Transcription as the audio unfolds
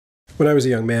When I was a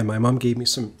young man, my mom gave me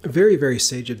some very, very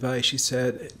sage advice. She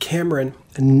said, Cameron,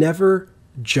 never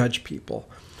judge people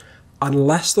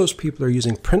unless those people are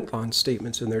using println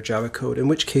statements in their Java code, in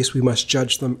which case we must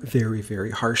judge them very,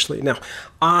 very harshly. Now,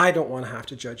 I don't want to have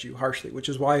to judge you harshly, which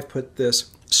is why I've put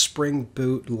this Spring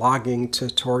Boot logging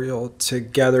tutorial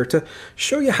together to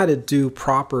show you how to do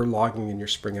proper logging in your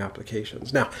Spring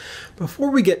applications. Now,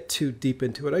 before we get too deep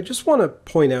into it, I just want to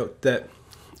point out that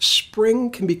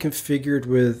Spring can be configured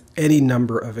with any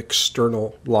number of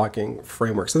external logging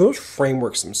frameworks. And those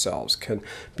frameworks themselves can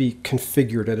be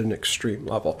configured at an extreme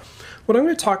level. What I'm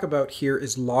going to talk about here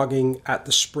is logging at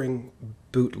the Spring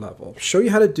Boot level. Show you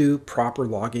how to do proper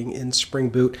logging in Spring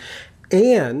Boot,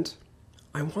 and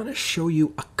I want to show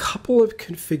you a couple of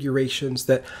configurations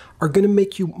that are going to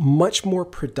make you much more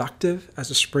productive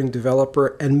as a Spring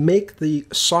developer and make the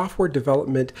software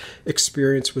development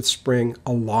experience with Spring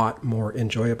a lot more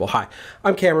enjoyable. Hi,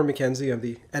 I'm Cameron McKenzie. I'm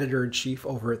the editor-in-chief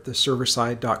over at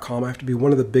theserverside.com. I have to be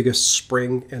one of the biggest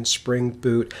Spring and Spring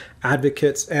Boot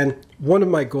advocates, and one of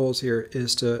my goals here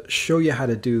is to show you how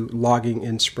to do logging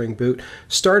in Spring Boot,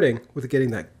 starting with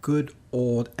getting that good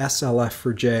old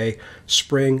SLF4J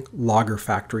Spring Logger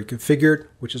Factory configured,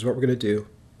 which is what we're going to do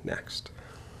next.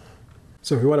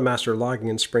 So if we want to master logging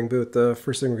in Spring Boot, the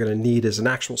first thing we're going to need is an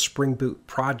actual Spring Boot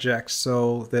project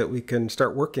so that we can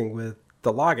start working with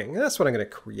the logging. And that's what I'm going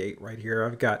to create right here.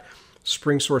 I've got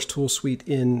Spring Source Tool Suite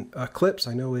in Eclipse.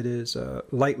 I know it is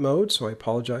light mode, so I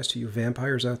apologize to you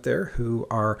vampires out there who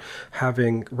are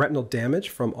having retinal damage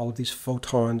from all of these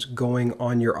photons going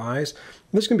on your eyes.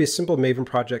 This is going to be a simple Maven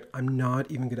project. I'm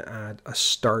not even going to add a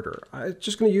starter. I'm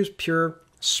just going to use pure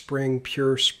Spring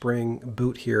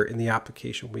Boot here in the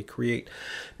application we create.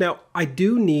 Now, I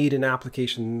do need an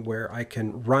application where I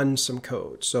can run some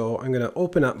code. So I'm going to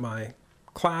open up my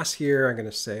class here. I'm going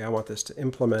to say I want this to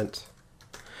implement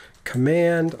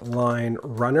command line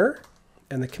runner,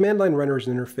 and the command line runner is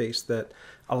an interface that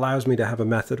allows me to have a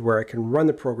method where I can run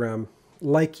the program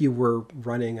like you were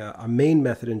running a main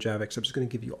method in Java, except it's going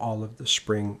to give you all of the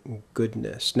Spring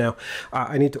goodness. Now,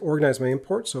 I need to organize my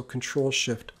import, so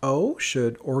Control-Shift-O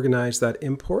should organize that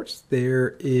import.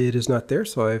 There, it is not there,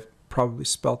 so I've probably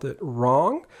spelt it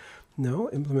wrong. No,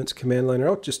 implements command line.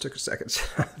 Oh, just took a second.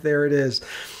 There it is.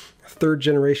 Third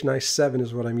generation i7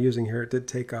 is what I'm using here. It did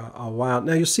take a while.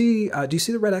 Now you'll see, do you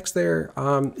see the red X there?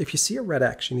 If you see a red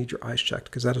X, you need your eyes checked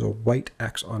because that is a white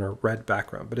X on a red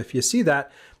background. But if you see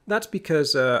that, that's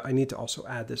because I need to also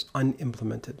add this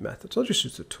unimplemented method. So I'll just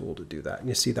use the tool to do that. And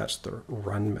you see that's the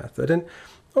run method. And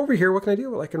over here, what can I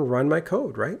do? Well, I can run my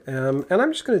code, right? And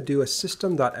I'm just going to do a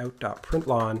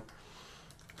system.out.println.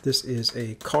 This is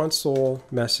a console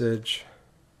message,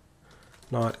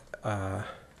 not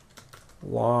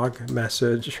log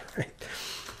message, right?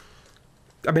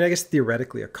 I mean, I guess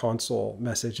theoretically a console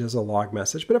message is a log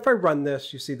message, but if I run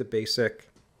this, you see the basic,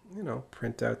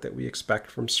 printout that we expect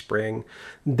from Spring.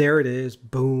 There it is,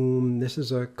 boom. This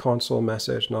is a console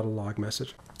message, not a log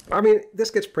message. I mean, this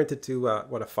gets printed to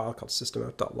a file called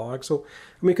systemout.log. So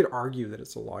we could argue that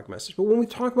it's a log message, but when we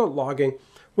talk about logging,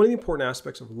 one of the important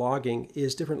aspects of logging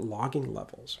is different logging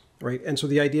levels, right? And so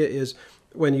the idea is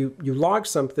when you log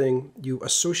something, you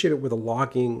associate it with a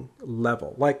logging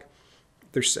level. Like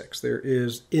there's 6. There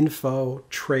is info,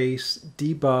 trace,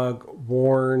 debug,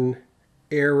 warn,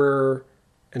 error,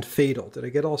 and fatal. Did I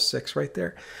get all 6 right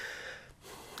there?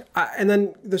 And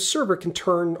then the server can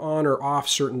turn on or off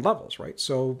certain levels, right?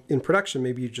 So in production,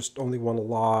 maybe you just only want to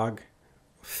log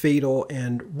fatal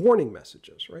and warning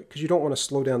messages, right? Because you don't want to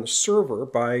slow down the server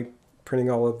by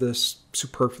printing all of this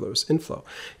superfluous info.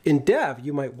 In dev,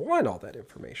 you might want all that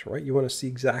information, right? You want to see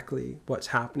exactly what's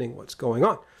happening, what's going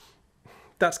on.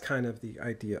 That's kind of the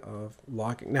idea of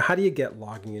logging. Now, how do you get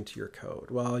logging into your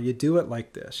code? Well, you do it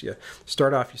like this. You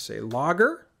start off, you say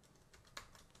logger,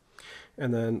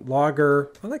 and then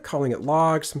logger. I like calling it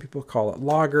log. Some people call it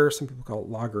logger. Some people call it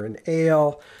logger in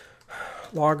ale.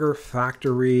 Logger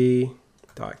factory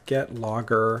dot get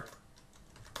logger.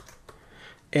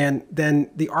 And then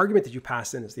the argument that you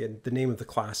pass in is the name of the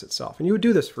class itself. And you would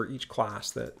do this for each class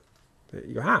that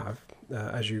you have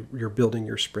as you're building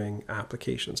your Spring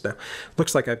applications. Now,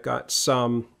 looks like I've got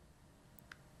some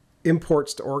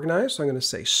imports to organize. So I'm going to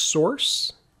say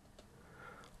source,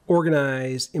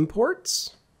 organize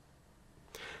imports.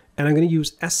 And I'm going to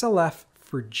use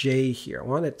SLF4J here. I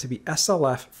want it to be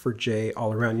SLF4J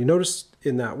all around. You notice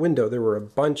in that window there were a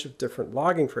bunch of different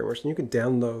logging frameworks, and you can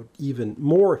download even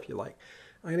more if you like.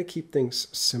 I'm going to keep things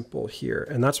simple here,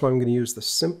 and that's why I'm going to use the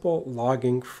simple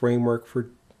logging framework for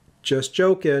just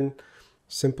joking.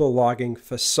 Simple logging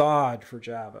facade for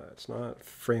Java. It's not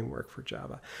framework for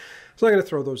Java. So I'm going to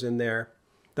throw those in there.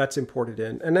 That's imported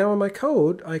in. And now in my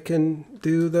code, I can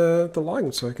do the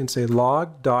logging. So I can say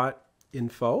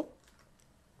log.info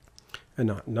and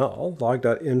not null,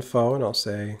 log.info, and I'll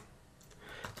say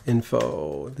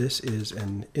info. This is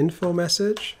an info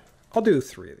message. I'll do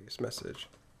 3 of these message.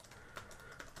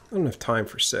 I don't have time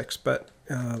for 6, but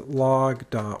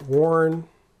log.warn.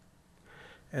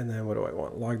 And then what do I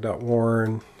want?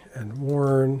 Log.warn and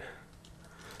warn.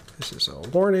 This is a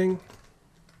warning.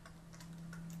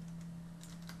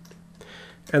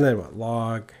 And then what?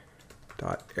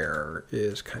 Log.error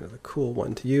is kind of the cool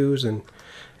one to use. And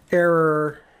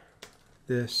error,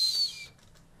 this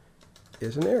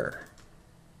is an error.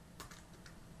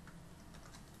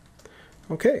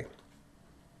 Okay,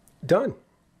 done.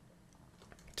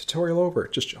 Tutorial over.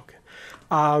 Just joking.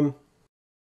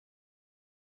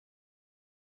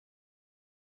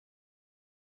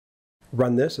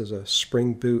 Run this as a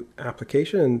Spring Boot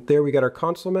application, and there we got our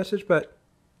console message, but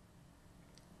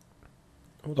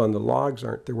hold on, the logs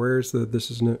aren't there. Where's the, this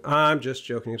is new. I'm just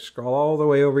joking. You scroll all the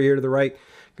way over here to the right.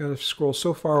 Got to scroll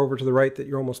so far over to the right that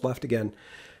you're almost left again.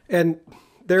 And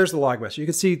there's the log message. You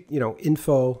can see, you know,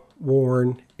 info,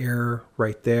 warn, error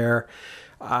right there.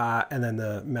 And then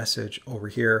the message over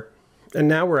here. And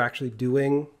now we're actually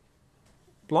doing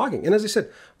logging. And as I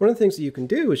said, one of the things that you can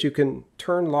do is you can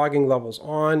turn logging levels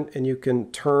on and you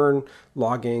can turn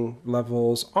logging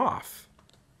levels off.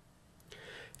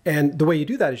 And the way you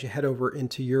do that is you head over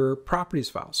into your properties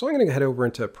file. So I'm going to head over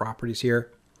into properties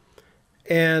here,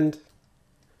 and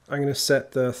I'm going to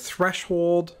set the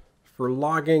threshold for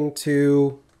logging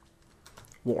to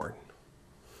warn.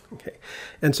 Okay.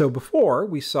 And so before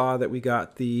we saw that we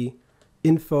got the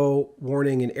info,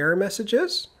 warning, and error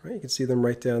messages, right? You can see them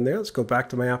right down there. Let's go back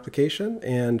to my application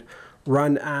and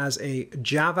run as a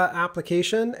Java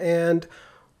application, and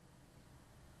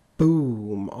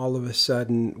boom, all of a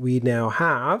sudden we now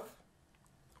have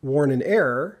warn and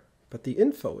error, but the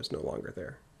info is no longer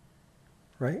there,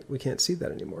 right? We can't see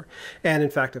that anymore. And in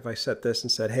fact, if I set this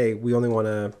and said, hey, we only want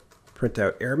to print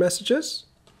out error messages,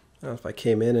 if I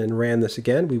came in and ran this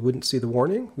again, we wouldn't see the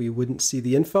warning, we wouldn't see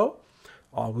the info.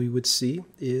 All we would see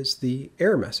is the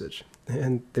error message.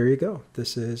 And there you go.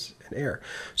 This is an error.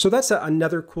 So that's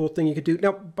another cool thing you could do.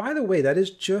 Now, by the way, that is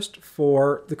just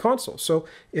for the console. So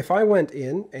if I went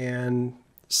in and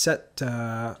set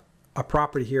a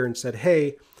property here and said,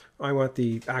 hey, I want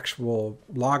the actual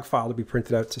log file to be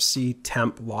printed out to see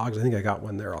temp logs. I think I got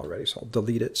one there already, so I'll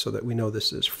delete it so that we know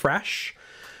this is fresh.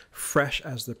 Fresh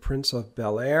as the Prince of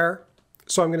Bel-Air.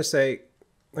 So I'm going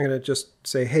to just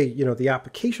say, hey, you know, the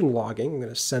application logging, I'm going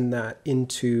to send that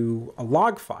into a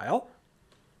log file.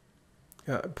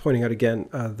 Pointing out again,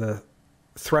 the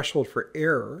threshold for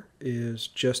error is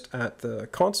just at the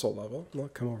console level. I'll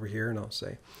come over here and I'll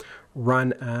say,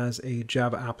 run as a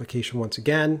Java application once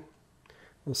again.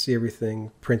 We'll see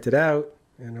everything printed out.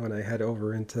 And when I head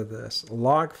over into this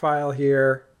log file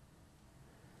here,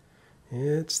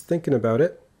 it's thinking about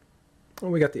it. Oh,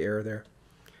 we got the error there.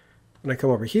 When I come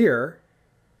over here,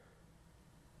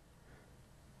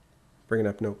 bringing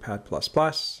up Notepad++,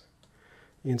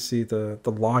 you can see the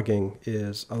logging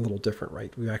is a little different,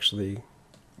 right? We actually,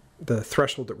 the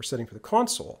threshold that we're setting for the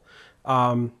console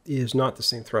is not the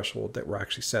same threshold that we're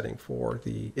actually setting for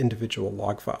the individual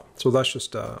log file. So that's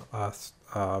just a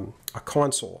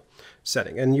console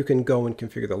setting. And you can go and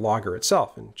configure the logger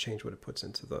itself and change what it puts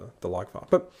into the log file.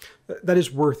 But that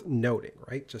is worth noting,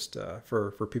 right? Just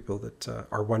for people that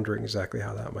are wondering exactly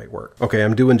how that might work. Okay,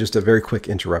 I'm doing just a very quick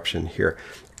interruption here.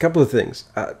 A couple of things.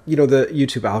 You know, the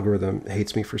YouTube algorithm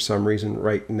hates me for some reason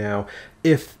right now.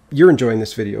 If you're enjoying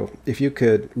this video, if you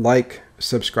could like,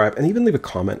 subscribe, and even leave a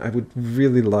comment, I would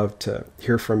really love to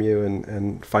hear from you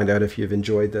and find out if you've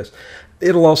enjoyed this.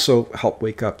 It'll also help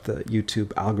wake up the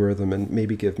YouTube algorithm and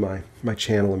maybe give my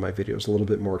channel and my videos a little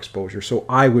bit more exposure. So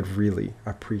I would really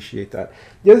appreciate that.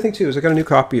 The other thing too is I got a new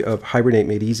copy of Hibernate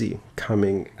Made Easy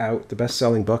coming out, the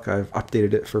best-selling book. I've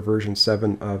updated it for version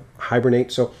 7 of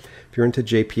Hibernate. So if you're into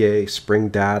JPA, Spring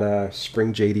Data,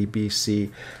 Spring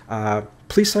JDBC,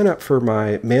 please sign up for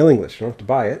my mailing list. You don't have to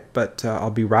buy it, but I'll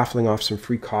be raffling off some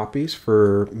free copies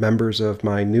for members of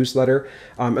my newsletter.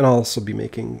 And I'll also be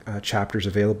making chapters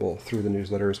available through the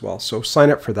newsletter as well. So sign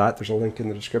up for that. There's a link in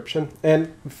the description.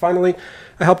 And finally,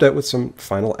 I helped out with some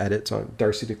final edits on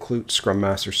Darcy DeClute Scrum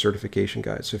Master Certification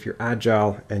Guide. So if you're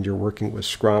agile and you're working with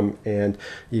Scrum and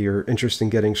you're interested in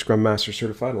getting Scrum Master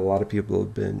certified, a lot of people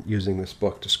have been using this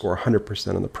book to score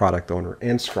 100% on the Product Owner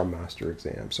and Scrum Master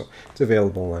exam. So it's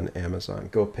available on Amazon.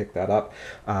 Go pick that up.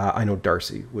 I know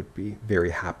Darcy would be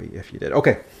very happy if you did.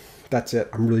 Okay, that's it.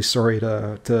 I'm really sorry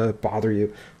to bother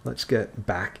you. Let's get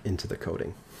back into the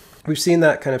coding. we've seen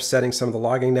that kind of setting some of the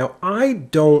logging. Now, I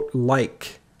don't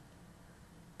like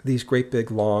these great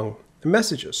big long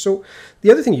messages. So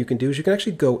the other thing you can do is you can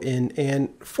actually go in and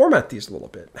format these a little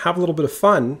bit, have a little bit of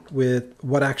fun with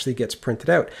what actually gets printed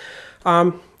out.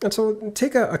 And so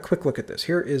take a quick look at this.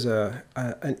 Here is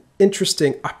an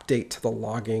interesting update to the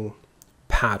logging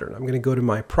pattern. I'm going to go to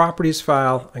my properties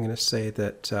file. I'm going to say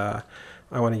that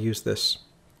I want to use this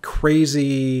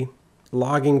crazy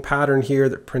logging pattern here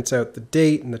that prints out the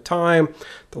date and the time,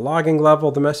 the logging level,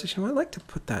 the message. You know, I like to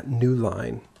put that new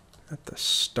line at the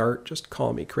start. Just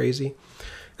call me crazy.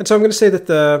 And so I'm going to say that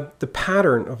the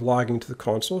pattern of logging to the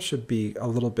console should be a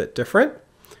little bit different.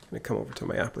 I'm going to come over to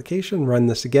my application, run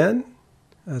this again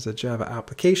as a Java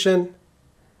application.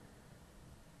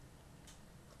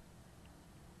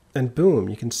 And boom,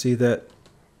 you can see that,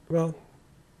 well,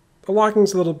 the logging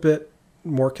is a little bit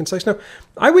more concise. Now,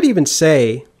 I would even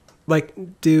say, like,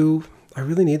 do I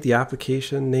really need the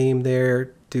application name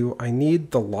there? Do I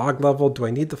need the log level? Do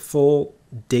I need the full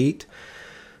date?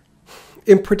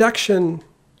 In production,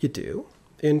 you do.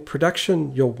 In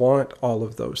production, you'll want all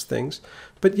of those things.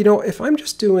 But, you know, if I'm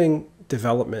just doing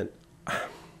development, I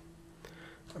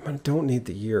don't need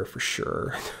the year for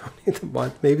sure. I don't need the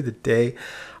month, maybe the day.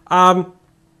 I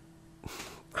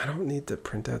don't need to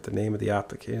print out the name of the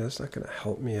application. That's not going to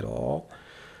help me at all.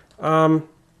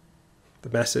 The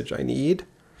message I need.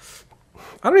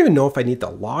 I don't even know if I need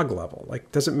the log level.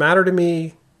 Like, does it matter to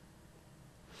me?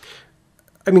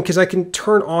 I mean, because I can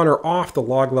turn on or off the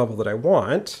log level that I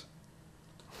want.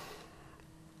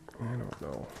 I don't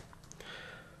know.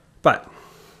 But,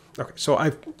 okay, so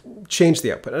I've changed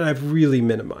the output and I've really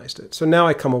minimized it. So now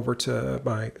I come over to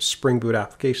my Spring Boot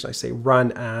application. I say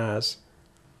run as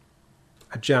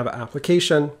a Java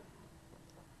application.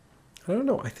 I don't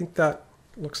know. I think that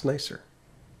looks nicer.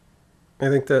 I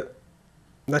think that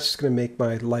that's just going to make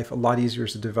my life a lot easier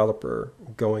as a developer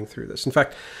going through this. In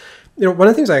fact, you know, one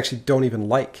of the things I actually don't even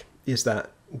like is that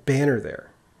banner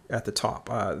there at the top.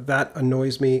 That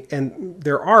annoys me. And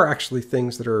there are actually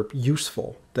things that are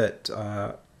useful that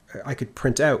I could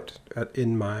print out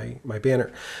in my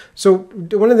banner. So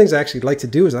one of the things I actually like to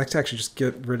do is I like to actually just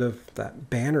get rid of that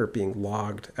banner being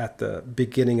logged at the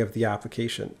beginning of the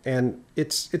application. And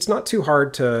it's not too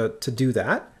hard to do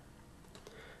that.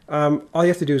 All you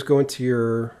have to do is go into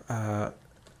your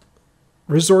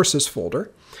resources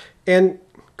folder and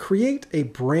create a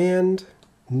brand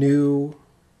new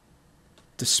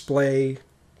display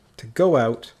to go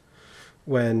out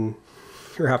when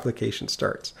your application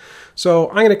starts. So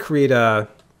I'm going to create a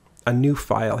new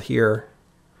file here.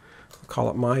 I'll call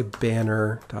it my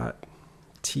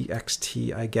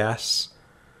banner.txt, I guess.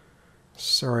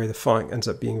 Sorry, the font ends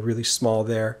up being really small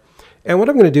there. And what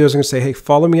I'm going to do is I'm going to say, hey,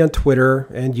 follow me on Twitter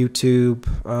and YouTube.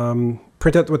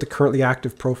 Print out what the currently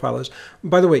active profile is.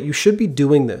 By the way, you should be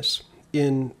doing this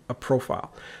in a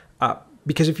profile.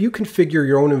 Because if you configure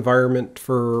your own environment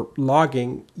for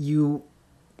logging, you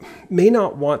may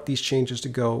not want these changes to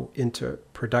go into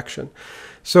production.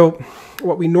 So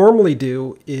what we normally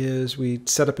do is we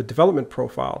set up a development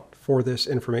profile for this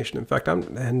information. In fact,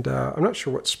 I'm not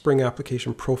sure what Spring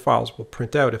application profiles will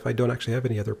print out if I don't actually have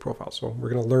any other profiles. So we're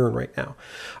going to learn right now.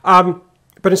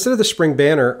 But instead of the Spring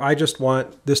banner, I just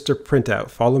want this to print out.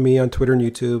 Follow me on Twitter and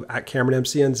YouTube at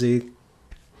CameronMCNZ.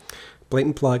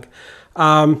 Blatant plug.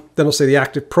 Then I'll say the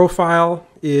active profile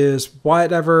is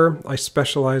whatever. I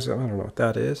specialize. I don't know what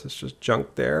that is. It's just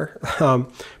junk there.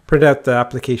 Print out the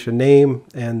application name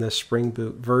and the Spring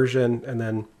Boot version, and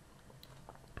then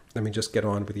let me just get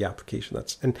on with the application.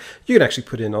 And you can actually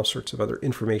put in all sorts of other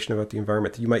information about the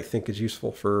environment that you might think is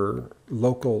useful for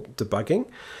local debugging.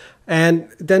 And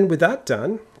then with that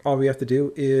done, all we have to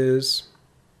do is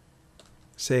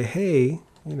say, hey,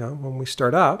 you know, when we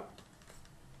start up,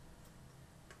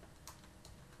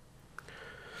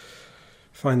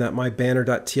 find that my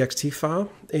banner.txt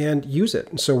file and use it.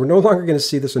 And so we're no longer going to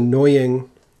see this annoying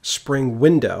Spring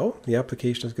window. The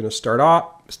application is going to start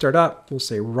up. We'll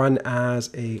say run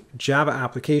as a Java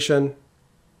application.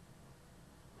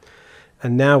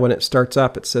 And now when it starts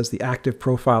up, it says the active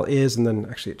profile is, and then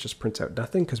actually it just prints out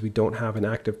nothing because we don't have an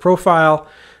active profile.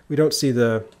 We don't see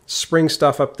the Spring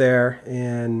stuff up there.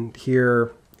 And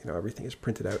here, you know, everything is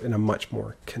printed out in a much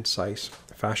more concise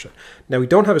fashion. Now we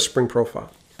don't have a Spring profile,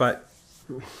 but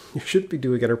you shouldn't be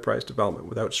doing enterprise development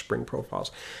without Spring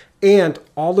profiles. And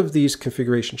all of these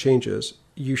configuration changes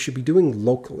you should be doing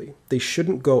locally. They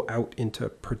shouldn't go out into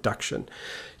production.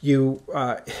 You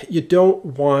don't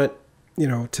want, you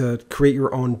know, to create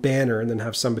your own banner and then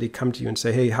have somebody come to you and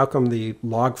say, hey, how come the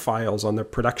log files on the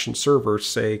production server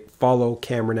say follow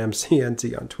Cameron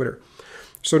MCNZ on Twitter?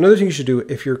 So another thing you should do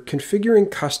if you're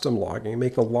configuring custom logging,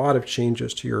 make a lot of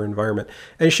changes to your environment,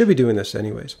 and you should be doing this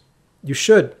anyways, you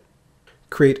should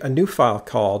create a new file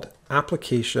called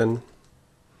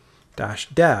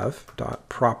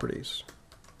application-dev.properties.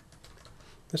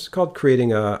 This is called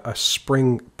creating a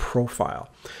Spring profile.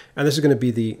 And this is going to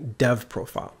be the dev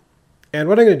profile. And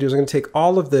what I'm going to do is I'm going to take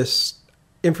all of this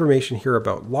information here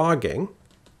about logging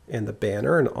and the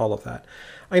banner and all of that.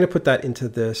 I'm going to put that into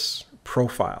this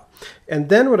profile. And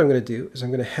then what I'm going to do is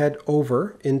I'm going to head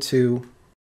over into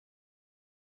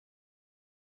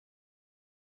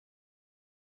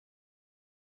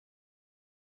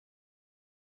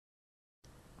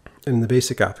in the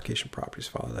basic application properties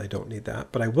file. I don't need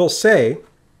that, but I will say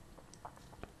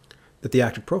that the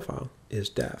active profile is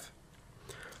dev.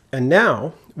 And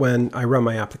now when I run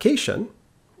my application,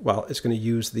 well, it's going to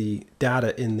use the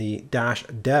data in the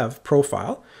 -dev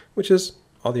profile, which is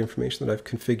all the information that I've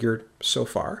configured so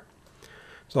far.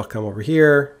 So I'll come over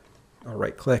here, I'll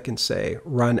right click and say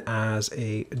run as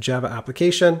a Java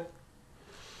application.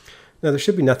 Now there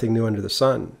should be nothing new under the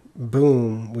sun.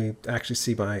 Boom, we actually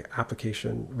see my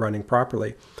application running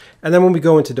properly. And then when we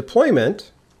go into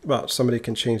deployment, well, somebody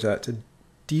can change that to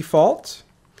default.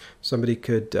 Somebody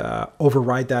could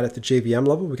override that at the JVM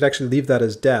level. We could actually leave that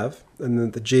as dev, and then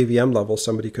at the JVM level,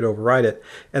 somebody could override it.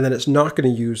 And then it's not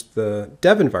going to use the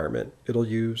dev environment. It'll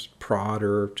use prod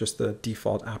or just the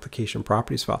default application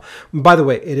properties file. By the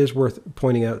way, it is worth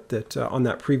pointing out that on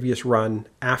that previous run,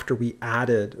 after we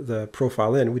added the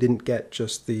profile in, we didn't get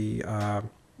just the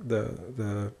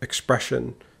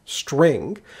expression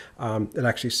string. It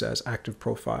actually says active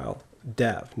profile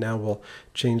dev. Now we'll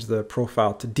change the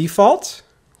profile to default.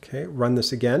 Okay, run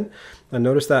this again. Now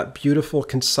notice that beautiful,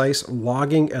 concise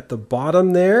logging at the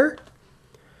bottom there.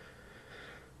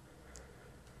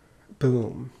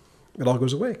 Boom. It all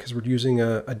goes away because we're using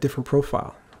a different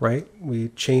profile, right? We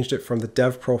changed it from the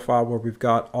dev profile where we've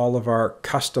got all of our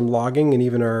custom logging and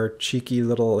even our cheeky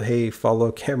little, hey,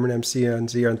 follow Cameron MC on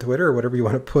Twitter or whatever you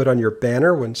want to put on your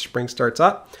banner when Spring starts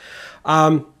up.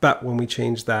 But when we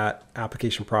change that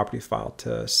application properties file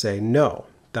to say no,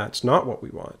 that's not what we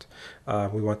want.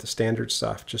 We want the standard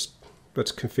stuff, just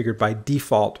what's configured by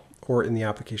default or in the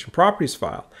application properties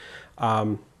file.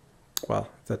 Well,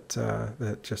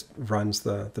 that just runs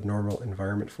the normal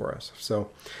environment for us. So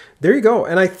there you go.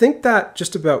 And I think that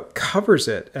just about covers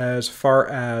it as far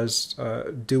as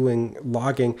doing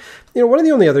logging. You know, one of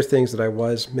the only other things that I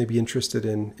was maybe interested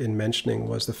in mentioning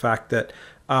was the fact that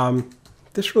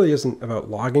this really isn't about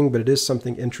logging, but it is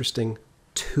something interesting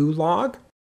to log.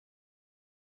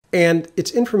 And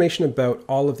it's information about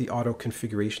all of the auto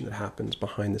configuration that happens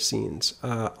behind the scenes.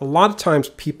 A lot of times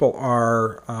people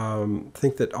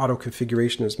think that auto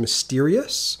configuration is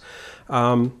mysterious,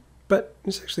 but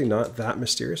it's actually not that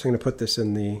mysterious. I'm going to put this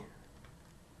in the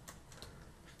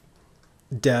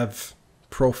dev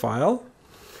profile,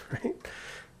 right?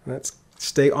 Let's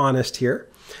stay honest here.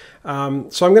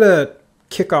 So I'm going to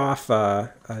kick off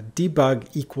debug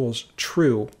equals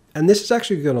true, and this is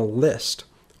actually going to list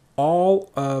all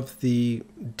of the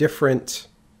different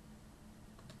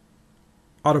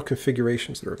auto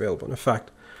configurations that are available. In fact,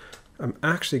 I'm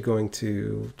actually going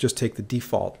to just take the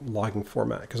default logging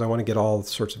format because I want to get all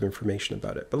sorts of information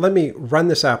about it. But let me run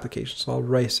this application. So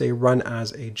I'll say run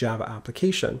as a Java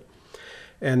application.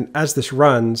 And as this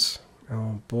runs,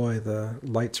 oh boy, the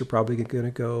lights are probably going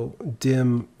to go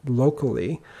dim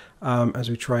locally as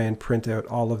we try and print out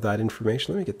all of that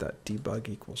information. Let me get that debug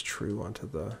equals true onto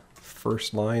the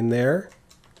first line there.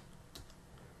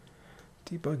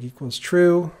 Debug equals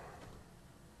true.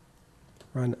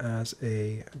 Run as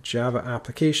a Java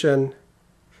application.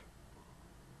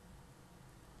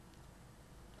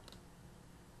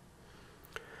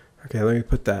 Okay, let me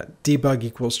put that debug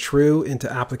equals true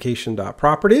into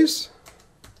application.properties.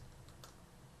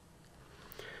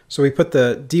 So we put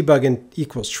the debug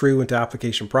equals true into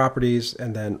application properties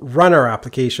and then run our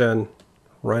application,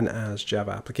 run as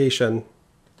Java application.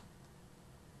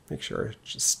 Make sure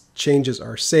changes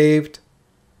are saved.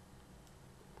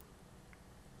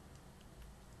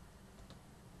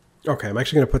 Okay, I'm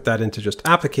actually going to put that into just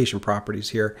application properties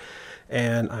here,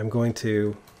 and I'm going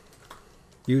to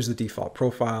use the default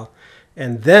profile.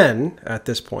 And then at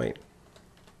this point,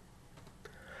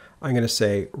 I'm going to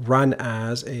say run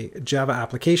as a Java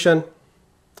application.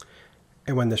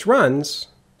 And when this runs,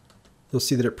 you'll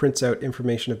see that it prints out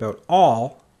information about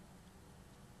all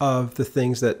of the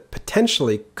things that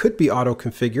potentially could be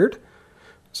auto-configured.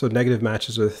 So negative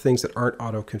matches are the things that aren't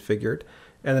auto-configured.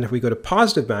 And then if we go to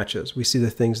positive matches, we see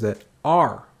the things that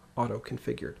are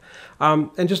auto-configured.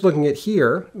 And just looking at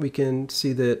here, we can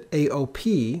see that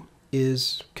AOP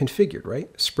is configured, right?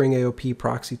 Spring AOP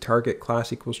proxy target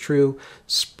class equals true.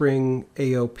 Spring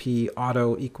AOP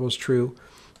auto equals true.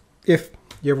 If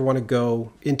you ever want to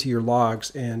go into your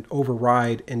logs and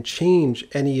override and change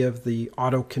any of the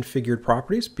auto configured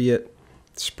properties, be it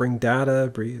Spring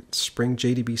Data, be it Spring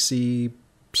JDBC,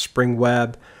 Spring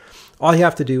Web, all you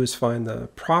have to do is find the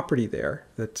property there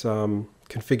that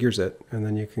configures it, and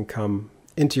then you can come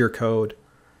into your code,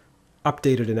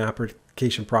 update it in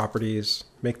application properties,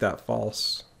 make that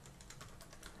false.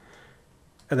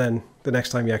 And then the next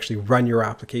time you actually run your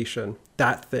application,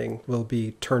 that thing will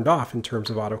be turned off in terms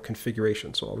of auto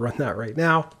configuration. So I'll run that right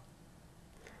now.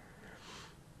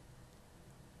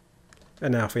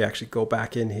 And now if we actually go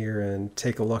back in here and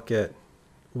take a look at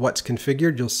what's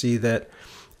configured, you'll see that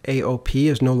AOP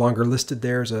is no longer listed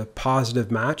there as a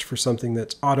positive match for something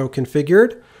that's auto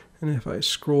configured. And if I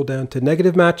scroll down to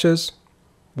negative matches,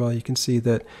 well, you can see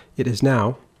that it is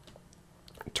now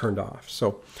turned off.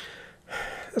 So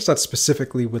that's not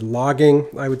specifically with logging,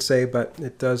 I would say, but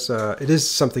it is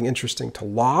something interesting to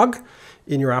log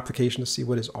in your application to see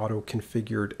what is auto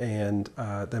configured, and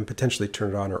then potentially turn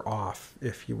it on or off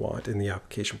if you want in the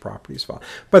application properties file.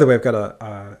 By the way, I've got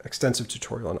an extensive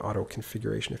tutorial on auto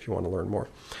configuration if you want to learn more.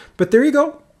 But there you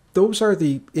go. Those are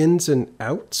the ins and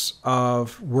outs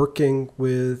of working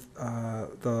with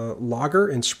the logger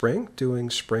in Spring, doing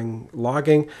Spring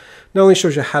logging. Not only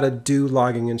shows you how to do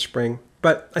logging in Spring,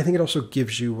 but I think it also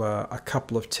gives you a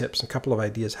couple of tips, a couple of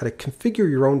ideas how to configure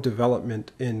your own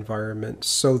development environment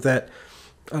so that,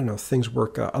 I don't know, things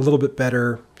work a little bit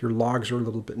better. Your logs are a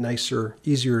little bit nicer,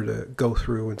 easier to go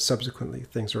through, and subsequently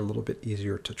things are a little bit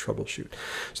easier to troubleshoot.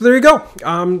 So there you go.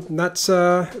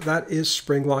 That is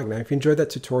Spring Log. Now, if you enjoyed that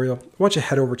tutorial, why don't you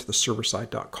head over to the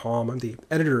serverside.com. I'm the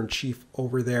editor-in-chief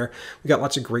over there. We got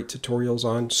lots of great tutorials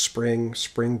on Spring,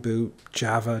 Spring Boot,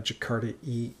 Java, Jakarta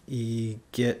EE,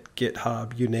 Git,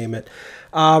 GitHub, you name it.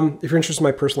 If you're interested in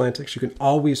my personal antics, you can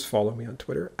always follow me on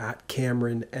Twitter at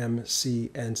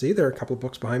CameronMCNZ. There are a couple of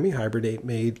books behind me, Hybrid 8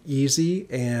 Made Easy,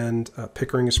 and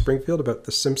Pickering of Springfield about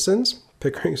the Simpsons.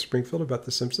 Pickering of Springfield about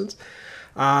the Simpsons.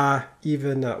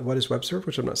 Even What is Web Server,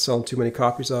 which I'm not selling too many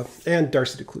copies of, and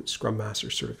Darcy DeClute Scrum Master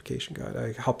Certification Guide.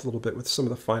 I helped a little bit with some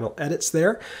of the final edits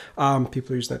there.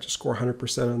 People are using that to score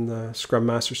 100% on the Scrum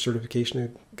Master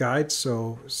Certification Guide,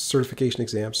 so certification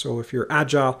exam. So if you're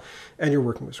agile and you're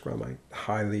working with Scrum, I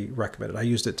highly recommend it. I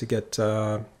used it to get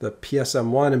the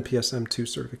PSM1 and PSM2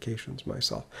 certifications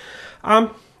myself.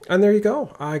 And there you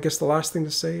go. I guess the last thing to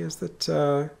say is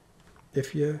that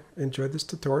if you enjoyed this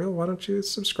tutorial, why don't you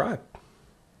subscribe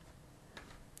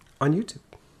on YouTube?